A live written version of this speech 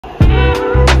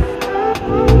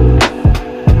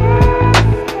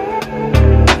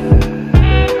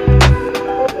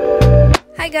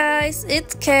guys,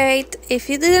 it's Kate. If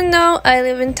you didn't know, I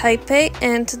live in Taipei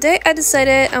and today I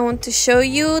decided I want to show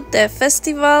you the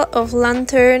Festival of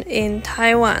Lantern in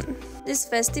Taiwan. This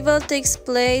festival takes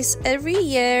place every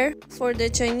year for the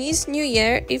Chinese New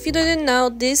Year. If you didn't know,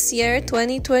 this year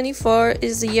 2024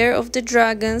 is the year of the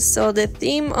dragons, so the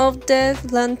theme of the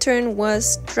lantern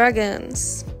was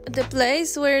dragons. The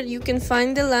place where you can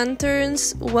find the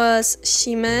lanterns was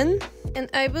Ximen. And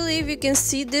I believe you can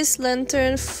see this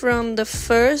lantern from the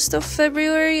 1st of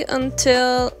February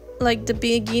until like the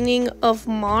beginning of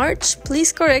March.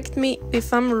 Please correct me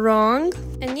if I'm wrong.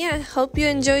 And yeah, hope you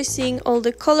enjoy seeing all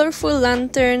the colorful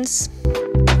lanterns.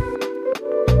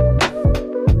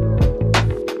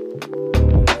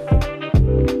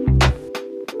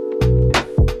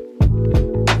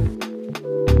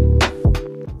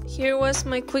 Here was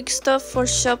my quick stuff for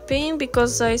shopping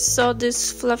because I saw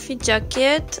this fluffy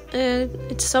jacket and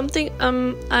it's something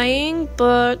I'm eyeing,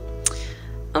 but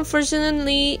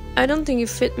unfortunately I don't think it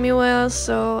fit me well,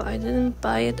 so I didn't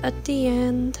buy it at the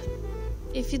end.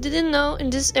 If you didn't know,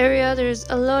 in this area there's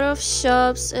a lot of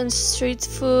shops and street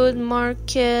food,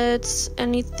 markets,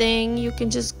 anything. You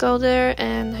can just go there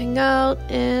and hang out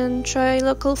and try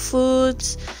local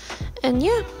foods and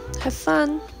yeah, have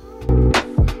fun.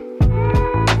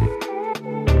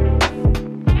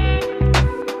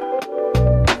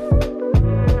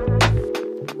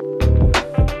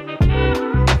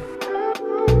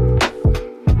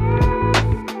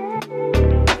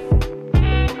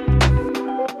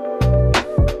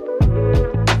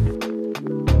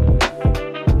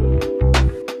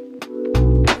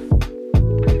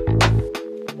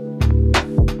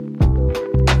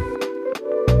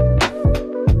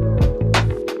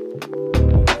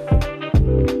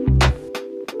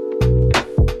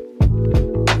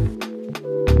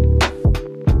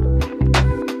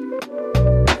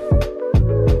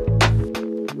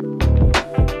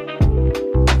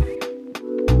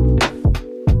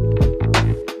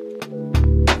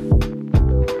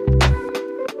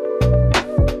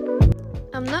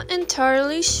 I'm not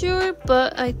entirely sure,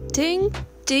 but I think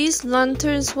these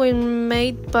lanterns were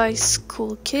made by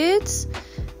school kids,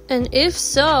 and if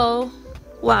so,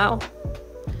 wow,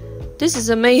 this is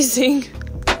amazing.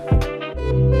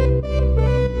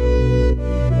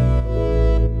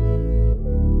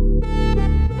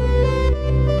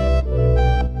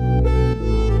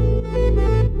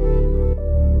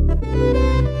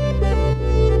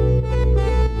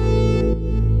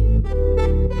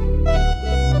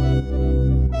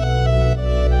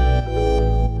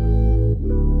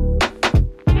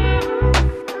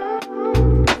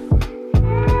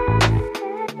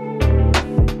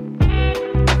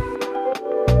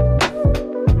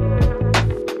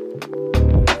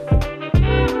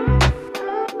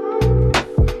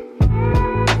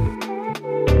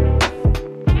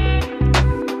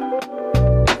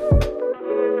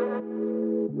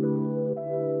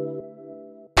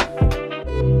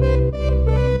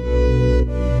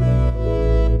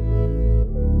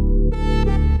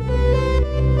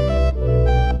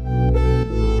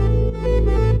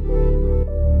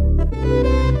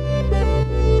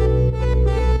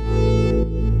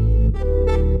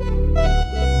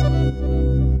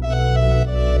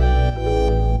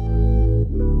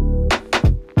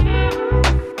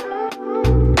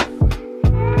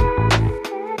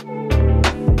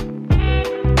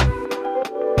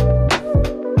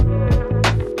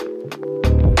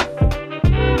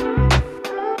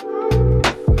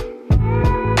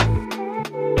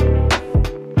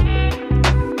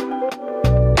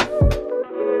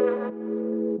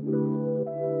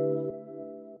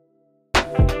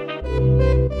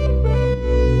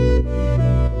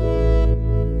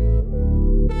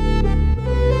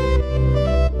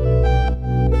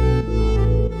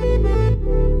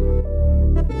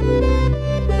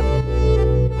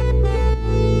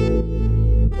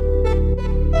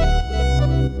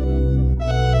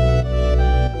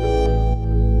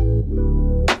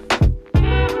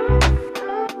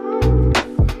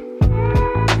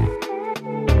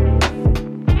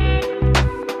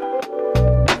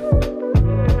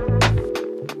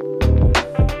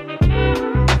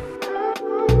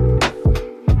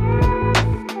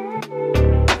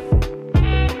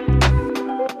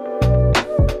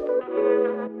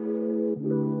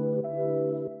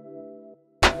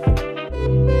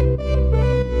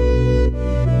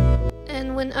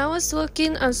 When I was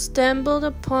walking, I stumbled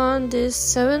upon this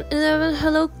 7-Eleven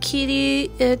Hello Kitty.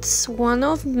 It's one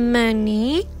of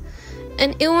many,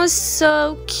 and it was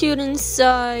so cute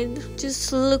inside.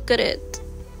 Just look at it.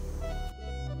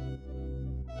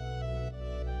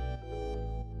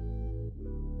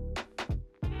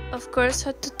 Of course,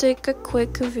 had to take a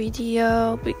quick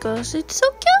video because it's so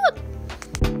cute.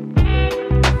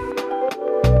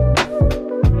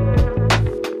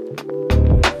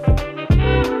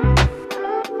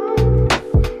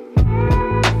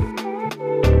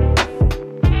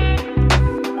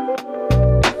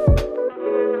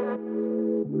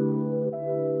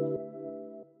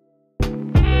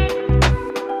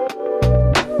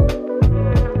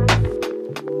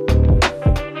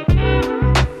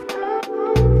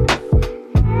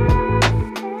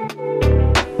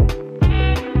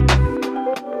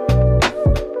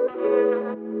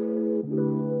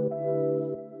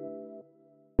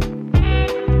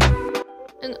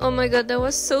 And oh my god, that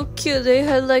was so cute. They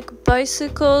had like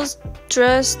bicycles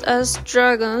dressed as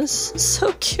dragons.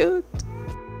 So cute.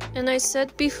 And I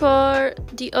said before,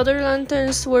 the other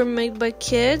lanterns were made by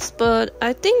kids, but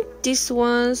I think these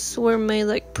ones were made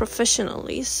like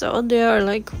professionally, so they are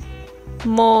like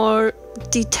more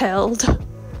detailed.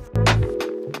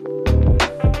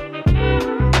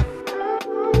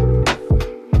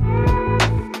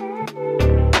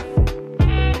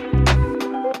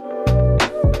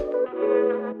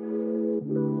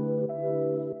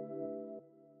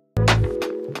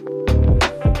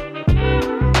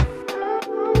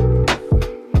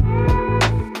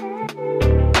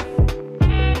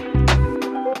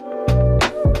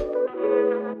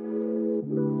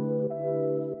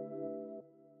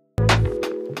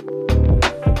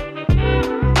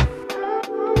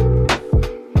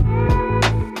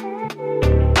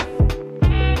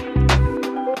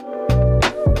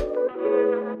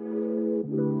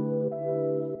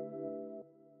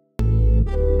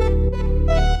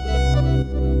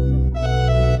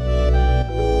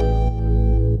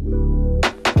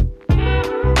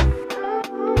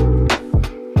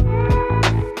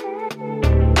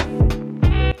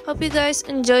 Hope you guys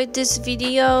enjoyed this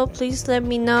video. Please let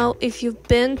me know if you've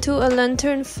been to a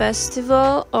lantern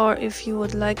festival or if you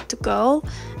would like to go.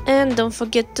 And don't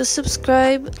forget to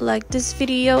subscribe, like this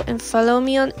video, and follow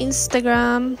me on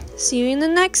Instagram. See you in the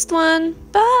next one.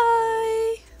 Bye!